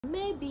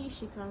maybe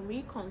she can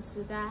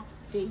reconsider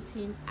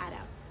dating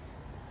Adam.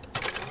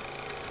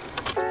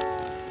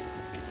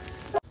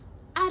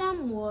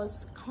 Adam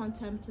was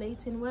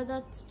contemplating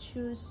whether to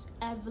choose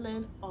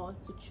Evelyn or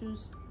to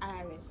choose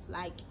Iris.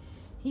 Like,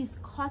 he's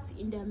caught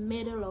in the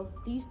middle of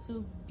these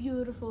two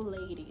beautiful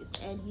ladies,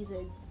 and he's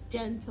a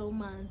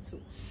gentleman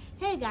too.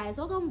 Hey guys,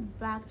 welcome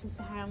back to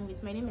Sahara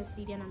Movies. My name is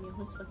Lydia and I'm your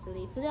host for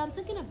today. Today I'm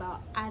talking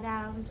about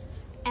Adams,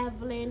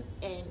 Evelyn,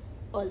 and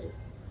Olive.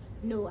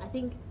 No, I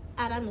think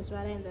Adam is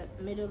rather in the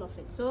middle of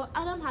it. So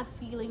Adam had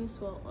feelings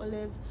for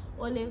Olive,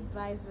 Olive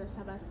vice versa,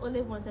 but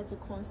Olive wanted to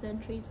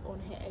concentrate on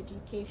her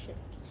education.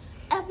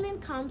 Evelyn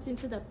comes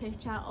into the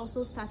picture,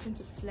 also starting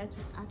to flirt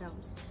with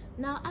Adams.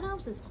 Now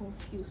Adams is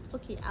confused.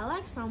 Okay, I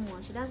like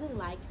someone, she doesn't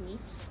like me.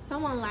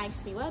 Someone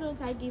likes me, why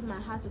don't I give my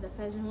heart to the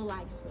person who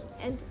likes me?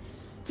 And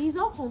he's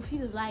all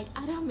confused. Like,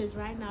 Adam is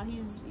right now,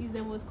 he's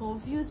the most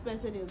confused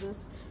person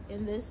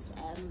in this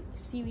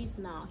series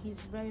now.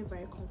 He's very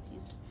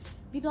confused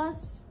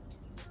because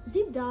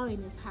deep down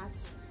in his heart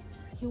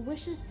he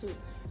wishes to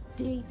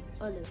date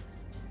Olive,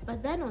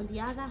 but then on the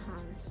other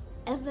hand,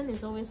 Evelyn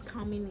is always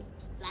coming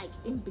like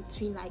in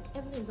between. Like,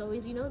 Evelyn is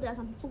always, you know, there are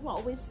some people who are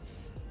always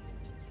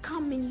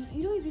coming,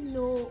 you don't even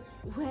know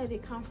where they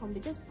come from,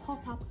 they just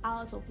pop up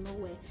out of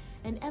nowhere.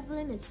 And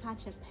Evelyn is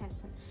such a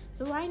person.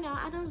 So right now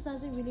Adams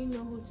doesn't really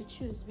know who to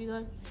choose,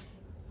 because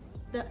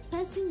the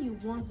person you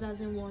want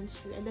doesn't want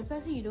you, and the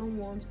person you don't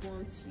want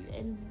wants you.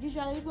 And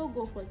usually people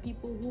go for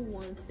people who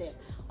want them,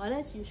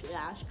 unless you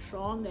are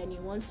strong and you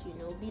want to, you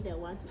know, be the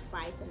one to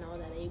fight and all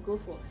that, and you go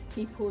for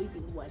people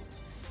you want.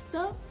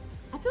 So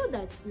I feel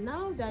that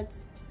now that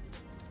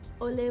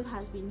Olive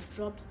has been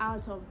dropped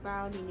out of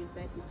Brown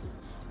University,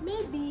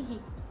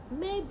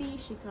 maybe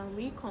she can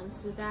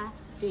reconsider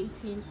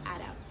dating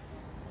Adam.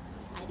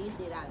 I didn't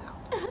say that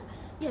loud.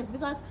 Yes,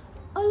 because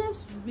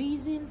Olive's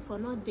reason for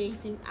not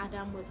dating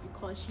Adam was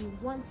because she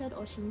wanted,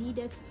 or she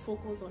needed to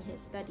focus on her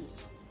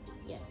studies.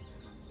 Yes,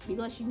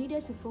 because she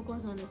needed to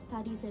focus on her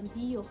studies and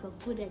be of a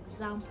good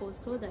example,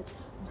 so that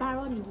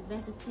Brown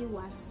University will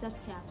accept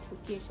her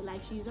application.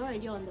 Like, she's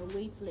already on the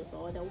wait list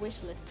or the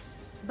wish list.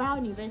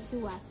 Brown University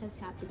will accept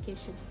her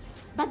application.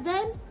 But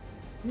then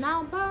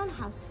now Brown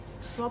has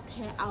dropped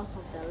her out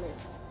of the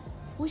list.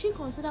 Would she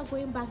consider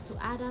going back to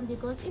Adam?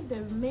 Because if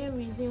the main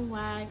reason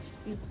why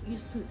you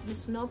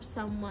snub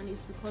someone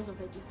is because of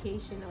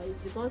education, or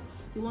it's because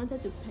you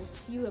wanted to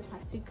pursue a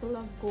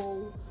particular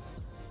goal,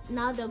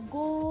 now the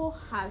goal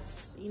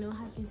has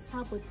been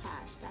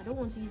sabotaged. I don't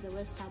want to use the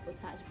word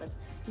sabotage, but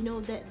you know,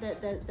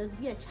 there's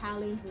be a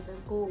challenge with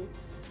the goal.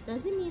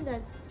 Does it mean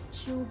that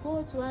she will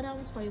go to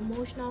Adams for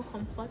emotional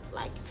comfort?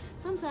 Like,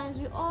 sometimes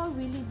we all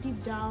really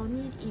deep down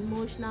need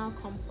emotional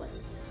comfort,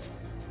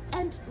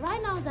 and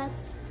right now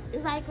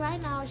it's like, right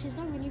now she's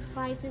not really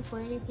fighting for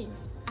anything.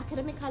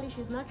 Academically,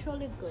 she's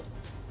naturally good.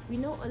 We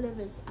know Olive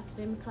is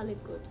academically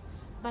good,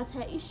 but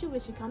her issue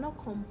is she cannot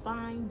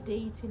combine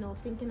dating or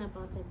thinking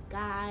about a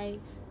guy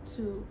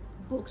to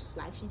books.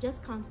 Like, she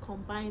just can't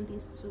combine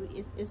these two.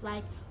 It's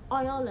like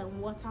oil and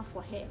water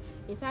for her.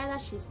 It's either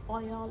she's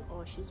oil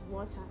or she's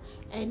water,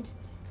 and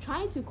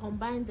trying to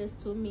combine these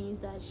two means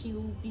that she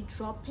will be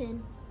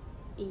dropping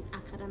in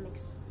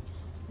academics.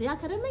 The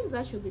academics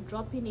that she'll be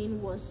dropping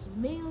in was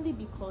mainly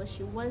because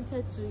she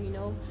wanted to, you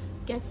know,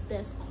 get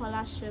the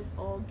scholarship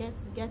or get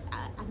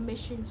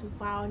admission to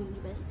Brown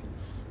University.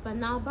 But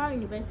now Brown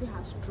University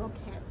has dropped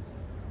her.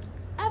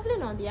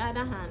 Evelyn, on the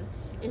other hand,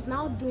 is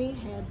now doing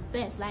her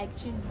best. Like,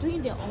 she's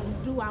doing the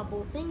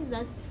undoable things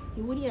that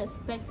you wouldn't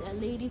expect a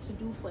lady to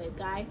do for a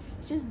guy.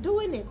 She's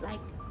doing it. Like,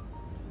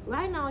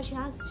 right now she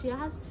has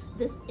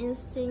this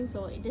instinct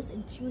or this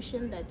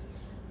intuition that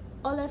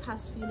Olive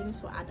has feelings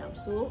for Adam,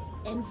 so,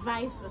 and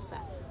vice versa.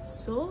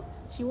 So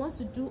she wants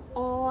to do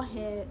all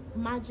her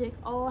magic,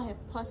 all her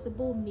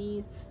possible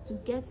means to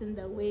get in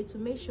the way, to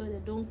make sure they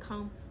don't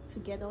come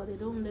together or they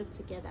don't live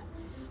together.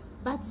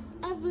 But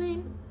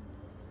Evelyn,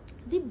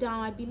 deep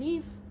down, I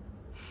believe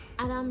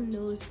Adam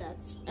knows that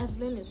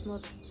Evelyn is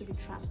not to be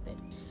trusted.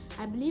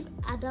 I believe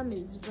Adam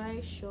is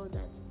very sure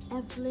that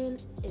Evelyn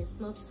is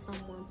not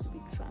someone to be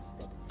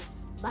trusted.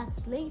 But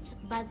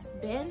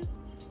then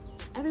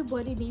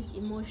everybody needs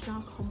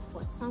emotional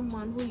comfort,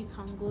 someone who you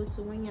can go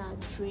to when you are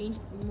drained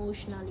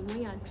emotionally,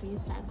 when you are drained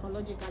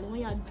psychologically, when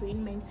you are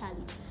drained mentally.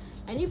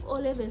 And if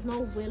Olive is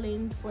not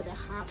willing for the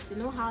hugs, you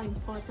know how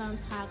important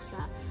hugs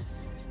are.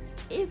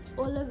 If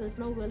Olive is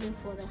not willing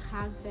for the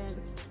hugs and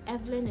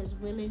Evelyn is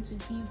willing to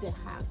give the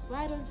hugs,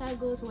 why don't I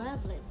go to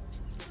Evelyn?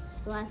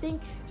 So I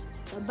think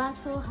the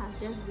battle has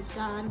just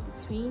begun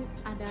between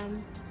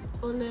Adam,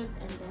 Olive,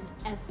 and then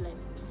Evelyn,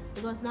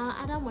 because now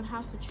Adam would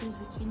have to choose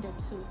between the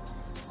two.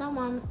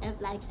 Someone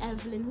like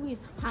Evelyn, who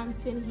is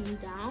hunting him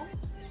down,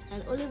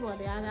 and Olive, on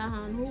the other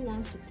hand, who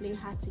wants to play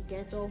hard to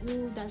get, or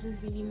who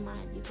doesn't really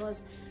mind,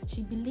 because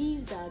she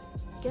believes that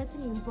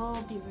getting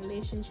involved in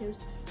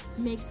relationships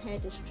makes her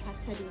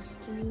distracted in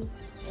school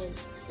and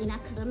in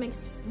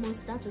academics.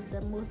 That is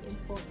the most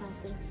important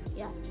thing.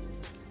 Yeah.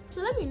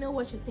 So let me know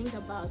what you think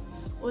about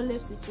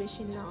Olive's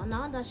situation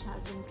now that she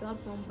has been dropped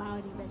from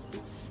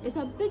biodiversity. It's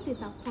a big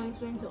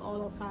disappointment to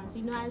all of us.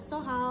 You know, I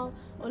saw how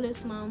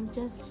Olive's mom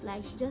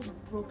she just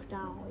broke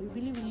down. It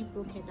really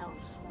broke her down.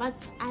 But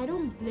I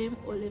don't blame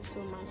Olive so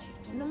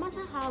much. No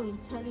matter how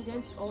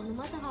intelligent or no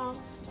matter how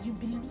you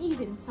believe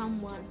in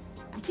someone,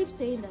 I keep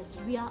saying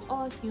that we are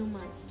all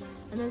humans,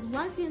 and there's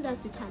one thing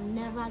that you can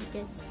never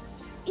get.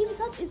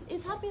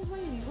 It happens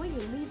when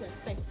you least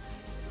expect.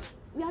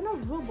 We are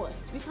not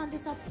robots. We can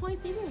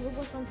disappoint. Even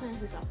robots sometimes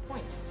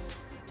disappoint.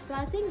 So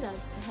I think that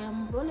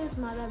Olive's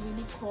mother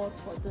really called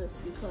for this,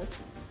 because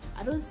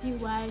I don't see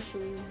why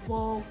she'll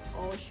involve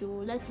or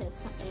she'll let her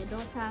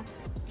daughter,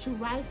 she'll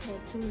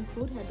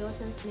include her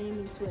daughter's name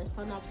into a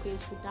stand-up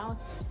case without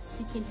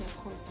seeking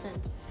her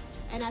consent.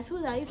 And I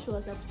feel that if she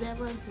was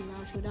observant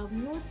enough, she would have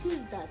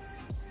noticed that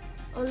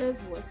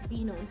Olive was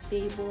being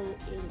unstable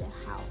in the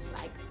house.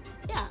 Like,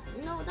 yeah,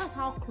 you know, that's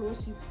how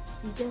close you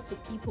get to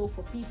people,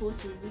 for people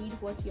to read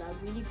what you are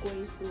really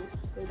going through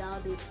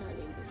without they telling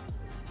you.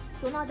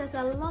 So now there's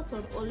a lot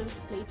on Olive's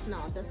plate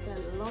now.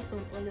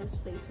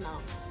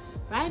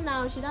 Right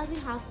now, she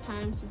doesn't have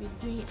time to be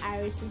doing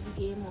Iris's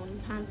game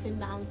on hunting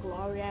down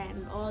Gloria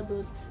and all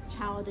those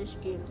childish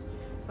games.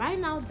 Right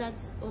now that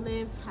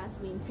Olive has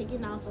been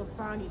taken out of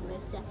Brown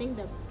University, I think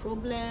the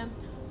problem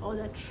or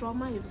the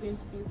trauma is going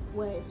to be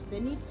worse. There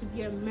needs to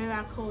be a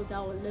miracle that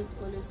will lift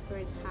Olive's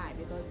spirit high,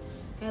 because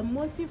her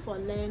motive for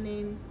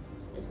learning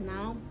is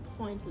now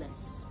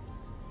pointless.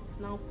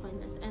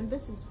 And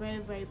this is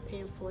very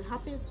painful. It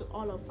happens to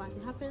all of us.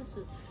 It happens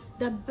to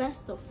the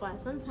best of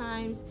us.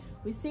 Sometimes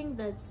we think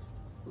that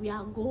we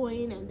are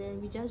going and then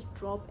we just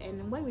drop,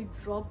 and when we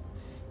drop,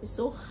 it's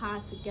so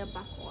hard to get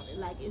back on it.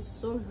 Like, it's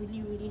so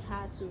really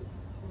hard to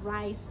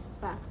rise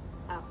back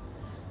up.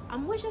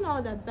 I'm wishing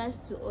all the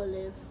best to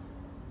Olive.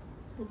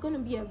 It's going to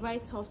be a very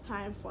tough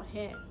time for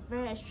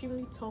her,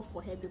 extremely tough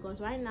for her,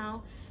 because right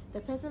now the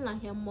person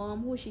like her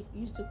mom, who she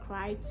used to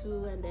cry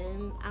to and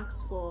then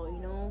ask for, you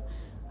know,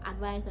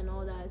 advice and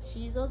all that,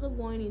 she's also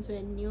going into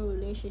a new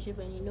relationship,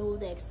 and you know,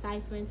 the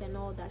excitement and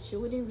all that, she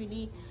wouldn't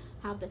really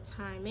have the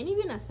time. And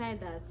even aside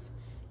that,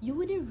 you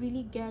wouldn't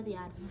really get the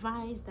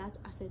advice that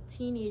as a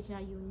teenager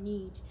you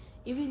need.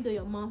 Even though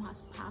your mom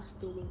has passed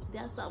away,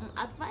 there's some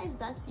advice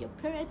that your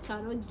parents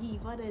cannot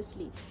give.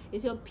 Honestly,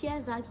 it's your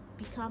peers that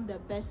become the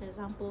best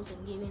examples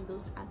in giving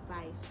those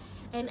advice.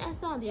 And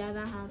Esther, on the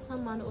other hand,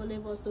 someone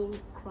Olive also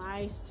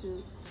cries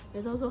to,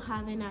 there's also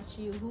having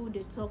actually who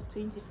they talk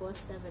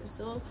 24/7.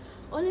 So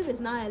Olive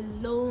is now a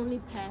lonely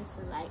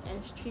person, like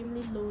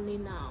extremely lonely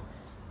now.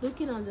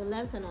 Looking on the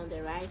left and on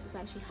the right, it's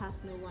like she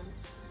has no one.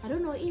 I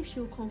don't know if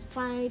she'll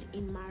confide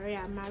in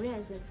Maria. Maria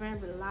is a very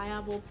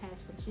reliable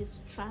person. She's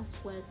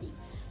trustworthy.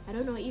 I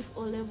don't know if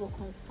Olive will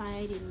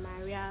confide in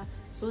Maria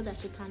so that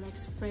she can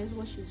express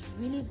what she's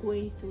really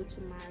going through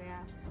to Maria.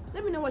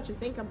 Let me know what you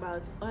think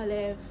about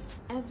Olive,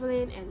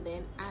 Evelyn, and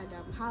then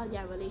Adam. How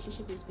their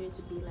relationship is going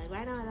to be like.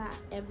 Right now that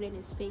Evelyn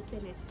is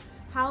faking it,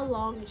 how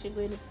long is she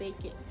going to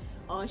fake it?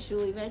 Or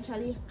she'll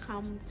eventually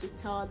come to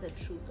tell the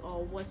truth,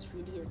 or what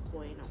really is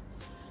going on.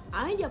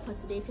 I'll end here for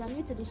today. If you are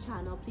new to this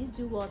channel, please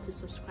do well to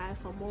subscribe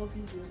for more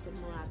videos and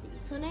more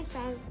updates. Till next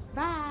time,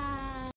 bye.